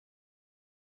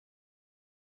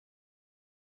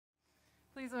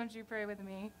Please won't you pray with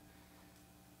me?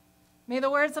 May the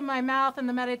words of my mouth and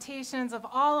the meditations of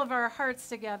all of our hearts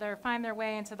together find their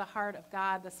way into the heart of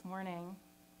God this morning.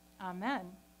 Amen.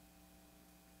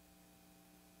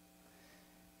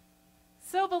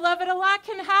 So, beloved, a lot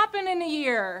can happen in a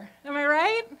year. Am I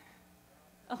right?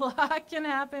 A lot can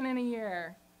happen in a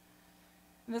year.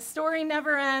 And the story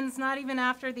never ends, not even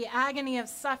after the agony of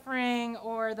suffering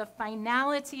or the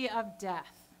finality of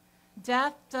death.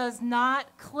 Death does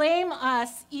not claim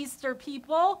us, Easter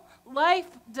people. Life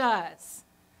does.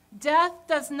 Death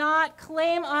does not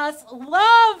claim us.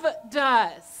 Love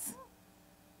does.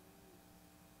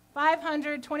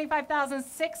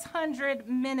 525,600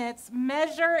 minutes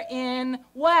measure in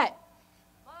what?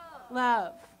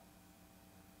 Love.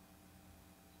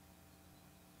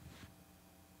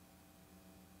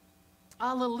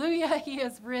 Hallelujah, he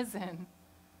is risen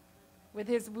with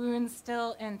his wounds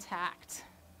still intact.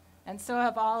 And so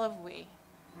have all of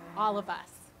us.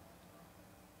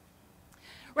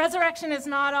 Resurrection is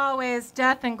not always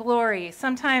death and glory.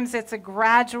 Sometimes it's a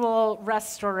gradual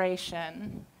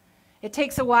restoration. It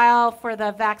takes a while for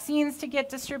the vaccines to get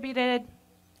distributed,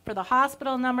 for the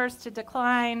hospital numbers to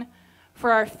decline,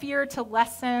 for our fear to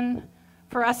lessen,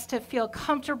 for us to feel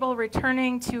comfortable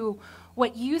returning to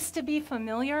what used to be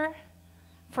familiar,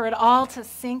 for it all to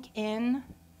sink in.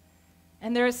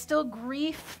 And there is still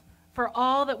grief for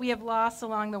all that we have lost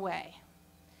along the way.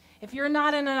 If you're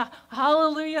not in a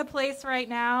hallelujah place right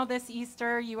now this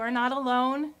Easter, you are not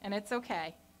alone, and it's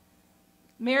okay.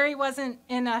 Mary wasn't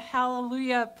in a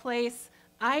hallelujah place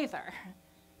either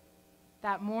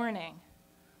that morning.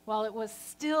 While it was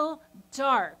still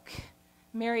dark,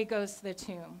 Mary goes to the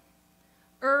tomb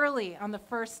early on the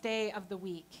first day of the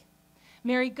week.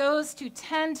 Mary goes to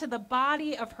tend to the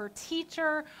body of her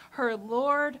teacher, her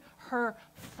Lord, her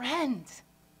friend.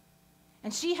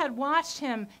 And she had watched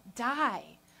him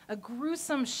die, a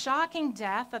gruesome, shocking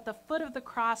death at the foot of the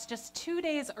cross just 2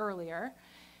 days earlier.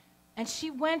 And she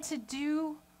went to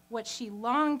do what she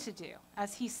longed to do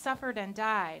as he suffered and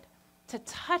died, to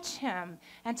touch him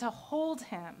and to hold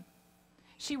him.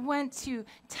 She went to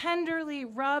tenderly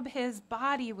rub his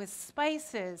body with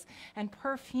spices and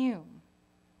perfume.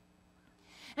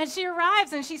 And she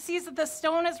arrives and she sees that the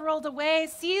stone is rolled away,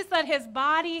 sees that his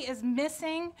body is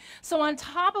missing. So on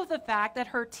top of the fact that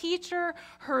her teacher,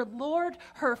 her Lord,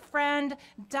 her friend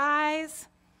dies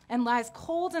and lies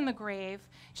cold in the grave,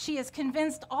 she is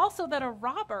convinced also that a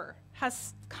robber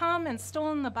has come and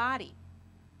stolen the body.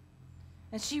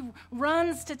 And she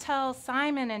runs to tell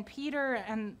Simon and Peter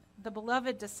and the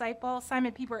beloved disciple,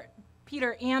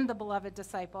 Peter and the beloved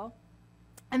disciple.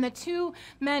 And the two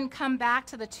men come back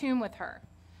to the tomb with her.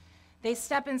 They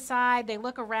step inside, they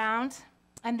look around,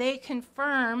 and they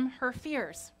confirm her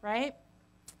fears, right?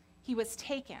 He was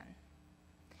taken.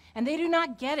 And they do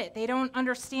not get it. They don't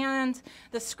understand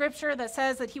the scripture that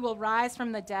says that he will rise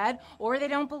from the dead, or they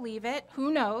don't believe it.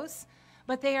 Who knows?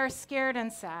 But they are scared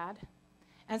and sad.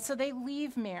 And so they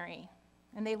leave Mary,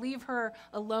 and they leave her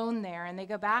alone there, and they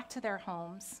go back to their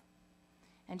homes.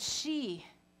 And she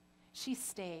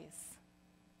stays.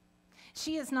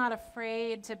 She is not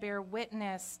afraid to bear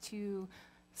witness to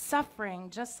suffering,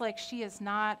 just like she is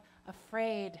not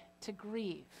afraid to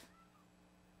grieve.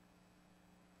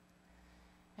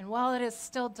 And while it is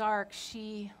still dark,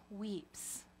 she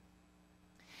weeps.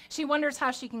 She wonders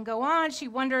how she can go on. She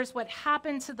wonders what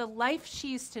happened to the life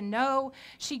she used to know.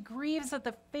 She grieves at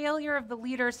the failure of the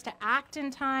leaders to act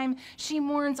in time. She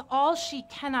mourns all she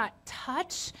cannot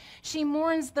touch. She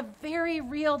mourns the very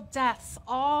real deaths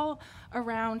all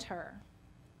around her.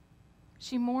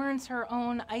 She mourns her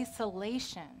own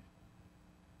isolation.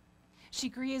 She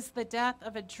grieves the death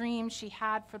of a dream she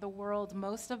had for the world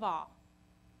most of all.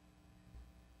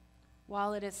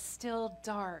 While it is still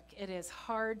dark, it is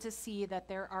hard to see that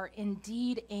there are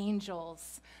indeed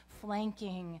angels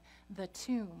flanking the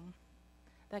tomb,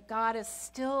 that God is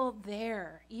still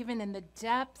there, even in the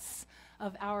depths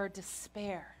of our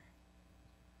despair.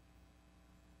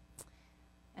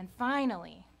 And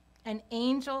finally, an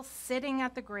angel sitting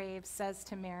at the grave says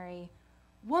to Mary,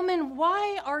 "Woman,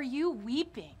 why are you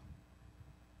weeping?"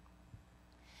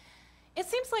 It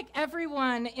seems like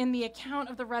everyone in the account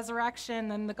of the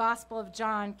resurrection and the Gospel of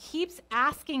John keeps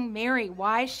asking Mary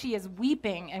why she is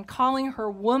weeping and calling her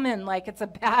woman like it's a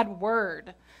bad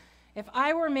word. If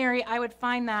I were Mary, I would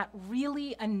find that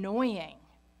really annoying.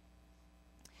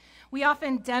 We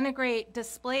often denigrate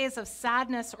displays of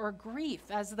sadness or grief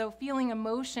as though feeling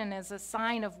emotion is a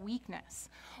sign of weakness,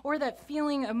 or that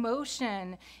feeling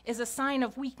emotion is a sign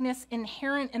of weakness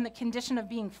inherent in the condition of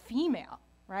being female,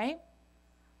 right?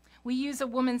 We use a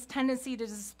woman's tendency to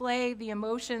display the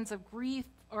emotions of grief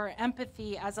or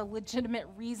empathy as a legitimate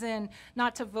reason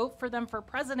not to vote for them for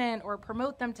president or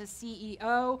promote them to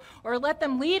CEO or let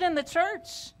them lead in the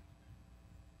church.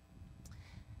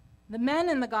 The men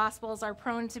in the Gospels are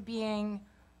prone to being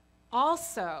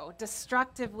also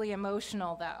destructively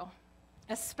emotional, though,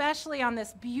 especially on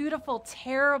this beautiful,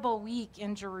 terrible week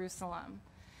in Jerusalem.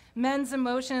 Men's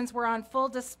emotions were on full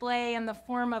display in the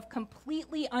form of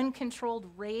completely uncontrolled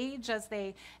rage as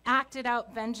they acted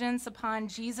out vengeance upon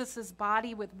Jesus'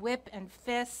 body with whip and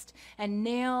fist and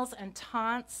nails and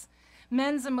taunts.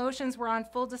 Men's emotions were on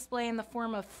full display in the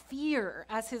form of fear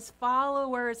as his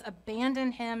followers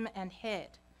abandoned him and hid,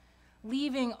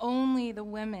 leaving only the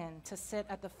women to sit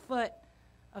at the foot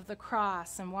of the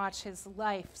cross and watch his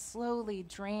life slowly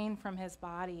drain from his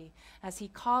body as he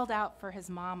called out for his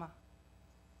mama.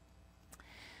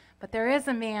 But there is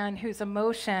a man whose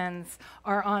emotions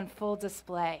are on full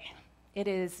display. It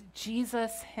is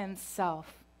Jesus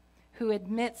himself, who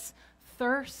admits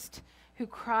thirst, who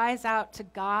cries out to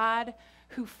God,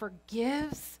 who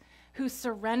forgives, who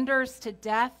surrenders to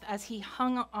death as he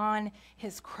hung on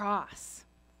his cross.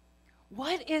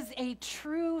 What is a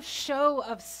true show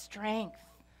of strength,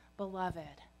 beloved?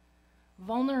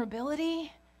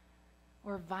 Vulnerability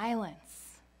or violence?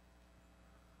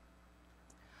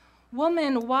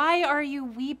 Woman, why are you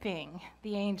weeping?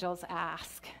 The angels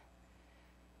ask.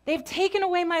 They've taken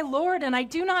away my Lord, and I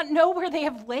do not know where they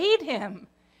have laid him,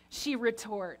 she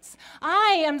retorts.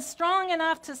 I am strong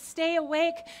enough to stay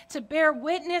awake, to bear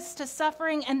witness to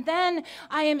suffering, and then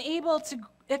I am able to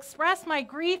express my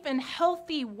grief in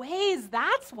healthy ways.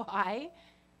 That's why.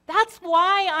 That's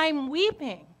why I'm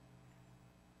weeping.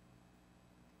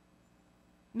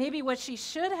 Maybe what she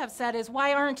should have said is,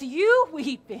 why aren't you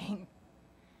weeping?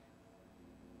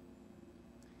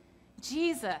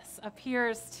 Jesus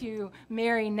appears to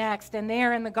Mary next, and they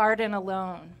are in the garden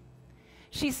alone.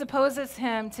 She supposes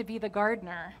him to be the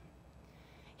gardener.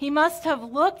 He must have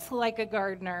looked like a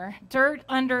gardener, dirt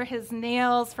under his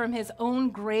nails from his own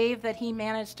grave that he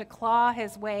managed to claw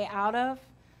his way out of.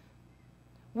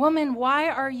 Woman, why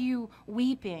are you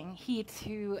weeping? He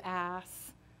too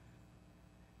asks.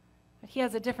 But he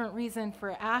has a different reason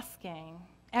for asking.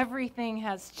 Everything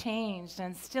has changed,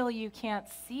 and still you can't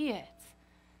see it.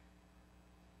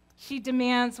 She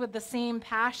demands with the same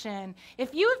passion,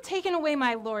 if you have taken away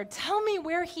my Lord, tell me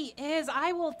where he is.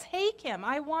 I will take him.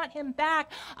 I want him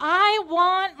back. I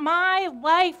want my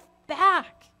life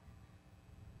back.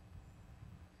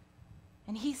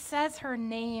 And he says her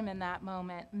name in that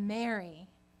moment, Mary,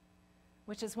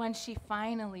 which is when she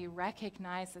finally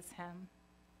recognizes him.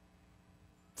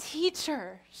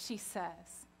 Teacher, she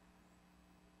says.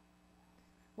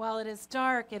 While it is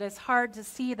dark, it is hard to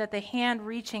see that the hand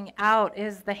reaching out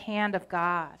is the hand of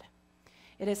God.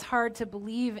 It is hard to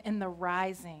believe in the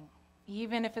rising,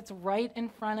 even if it's right in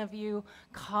front of you,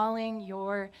 calling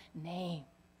your name.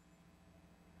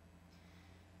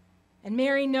 And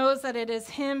Mary knows that it is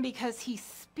him because he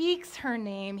speaks her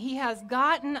name. He has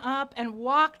gotten up and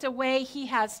walked away. He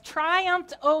has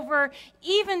triumphed over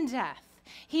even death.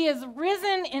 He is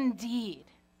risen indeed.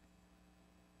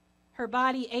 Her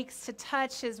body aches to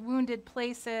touch his wounded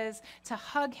places, to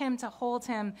hug him, to hold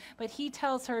him, but he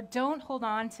tells her, don't hold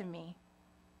on to me.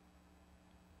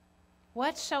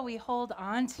 What shall we hold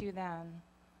on to then?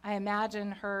 I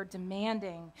imagine her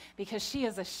demanding, because she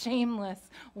is a shameless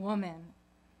woman.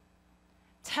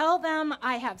 Tell them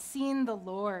I have seen the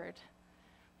Lord.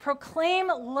 Proclaim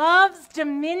love's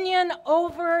dominion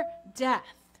over death.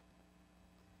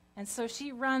 And so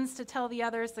she runs to tell the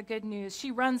others the good news. She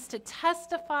runs to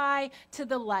testify to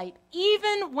the light,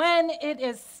 even when it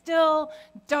is still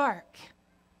dark.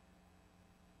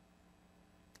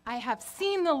 I have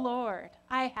seen the Lord.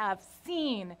 I have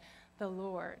seen the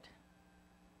Lord.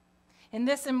 In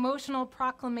this emotional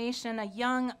proclamation, a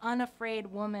young, unafraid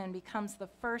woman becomes the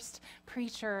first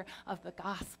preacher of the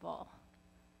gospel.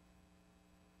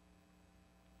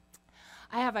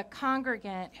 I have a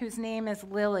congregant whose name is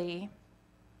Lily.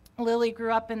 Lily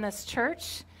grew up in this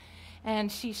church,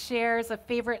 and she shares a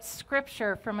favorite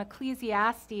scripture from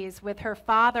Ecclesiastes with her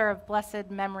father of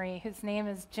blessed memory, whose name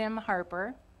is Jim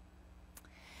Harper.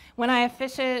 When I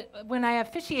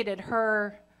officiated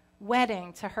her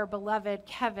wedding to her beloved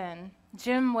Kevin,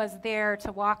 Jim was there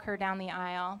to walk her down the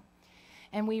aisle,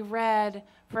 and we read,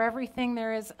 "For everything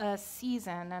there is a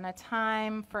season and a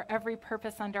time for every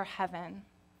purpose under heaven,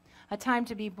 a time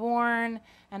to be born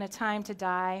and a time to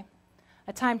die,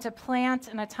 a time to plant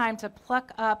and a time to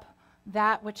pluck up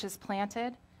that which is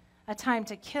planted, a time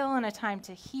to kill and a time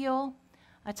to heal,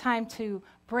 a time to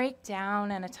break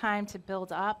down and a time to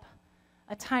build up,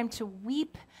 a time to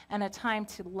weep and a time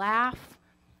to laugh,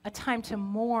 a time to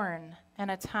mourn and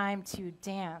a time to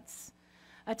dance,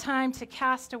 a time to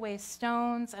cast away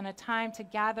stones and a time to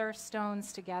gather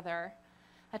stones together,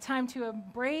 a time to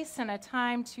embrace and a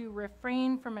time to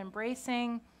refrain from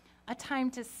embracing, a time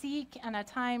to seek and a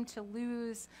time to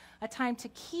lose, a time to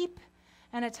keep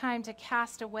and a time to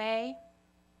cast away,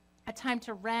 a time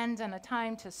to rend and a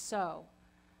time to sow,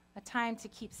 a time to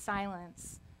keep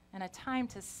silence and a time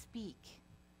to speak,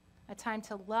 a time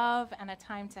to love and a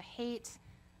time to hate,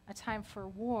 a time for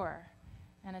war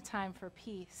and a time for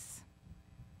peace.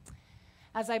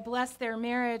 As I blessed their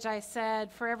marriage, I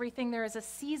said, for everything there is a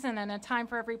season and a time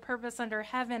for every purpose under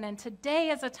heaven, and today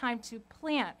is a time to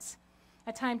plant,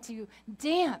 a time to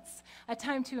dance, a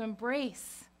time to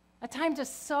embrace, a time to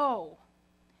sow,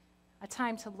 a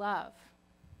time to love.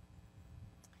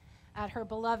 At her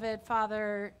beloved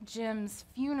Father Jim's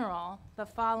funeral the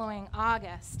following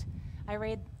August, I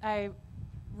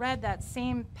read that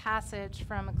same passage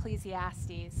from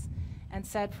Ecclesiastes and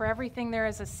said, for everything there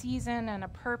is a season and a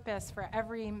purpose for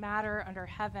every matter under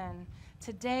heaven.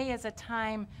 Today is a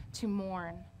time to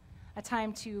mourn, a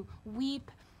time to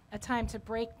weep, a time to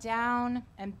break down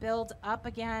and build up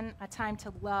again, a time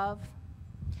to love.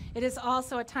 It is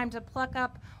also a time to pluck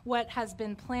up what has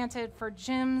been planted, for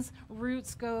Jim's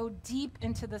roots go deep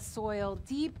into the soil,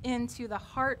 deep into the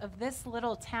heart of this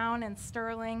little town in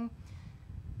Sterling,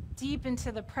 deep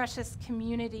into the precious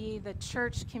community, the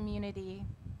church community,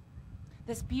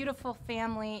 this beautiful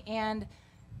family and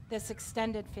this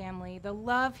extended family. The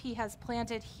love he has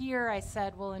planted here, I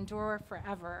said, will endure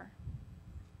forever.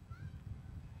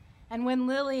 And when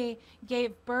Lily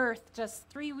gave birth just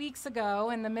 3 weeks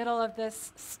ago in the middle of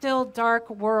this still dark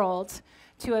world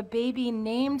to a baby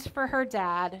named for her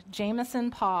dad,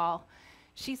 Jameson Paul,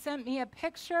 she sent me a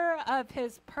picture of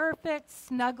his perfect,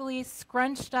 snugly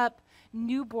scrunched up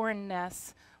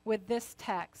newbornness with this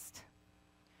text.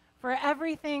 For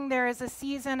everything there is a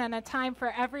season and a time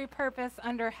for every purpose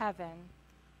under heaven.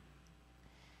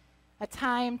 A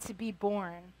time to be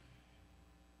born.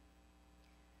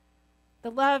 The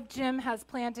love Jim has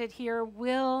planted here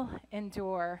will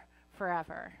endure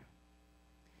forever.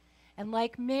 And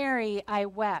like Mary, I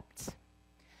wept.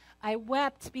 I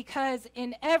wept because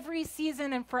in every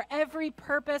season and for every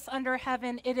purpose under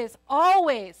heaven, it is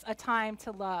always a time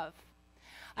to love.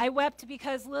 I wept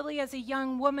because Lily is a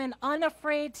young woman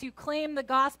unafraid to claim the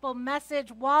gospel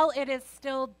message while it is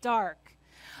still dark.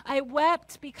 I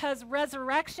wept because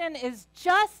resurrection is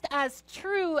just as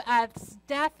true as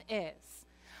death is.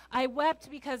 I wept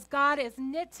because God is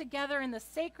knit together in the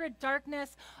sacred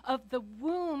darkness of the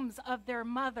wombs of their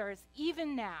mothers,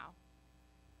 even now.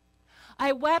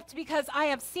 I wept because I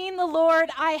have seen the Lord,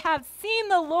 I have seen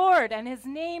the Lord, and his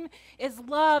name is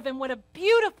love, and what a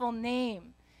beautiful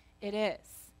name it is.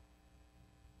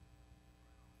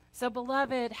 So,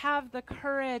 beloved, have the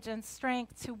courage and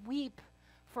strength to weep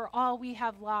for all we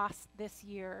have lost this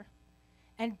year,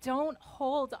 and don't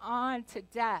hold on to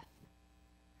death.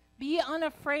 Be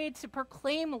unafraid to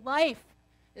proclaim life,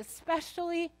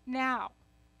 especially now.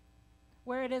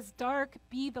 Where it is dark,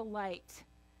 be the light.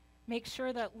 Make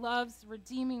sure that love's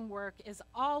redeeming work is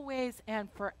always and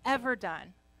forever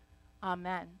done.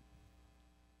 Amen.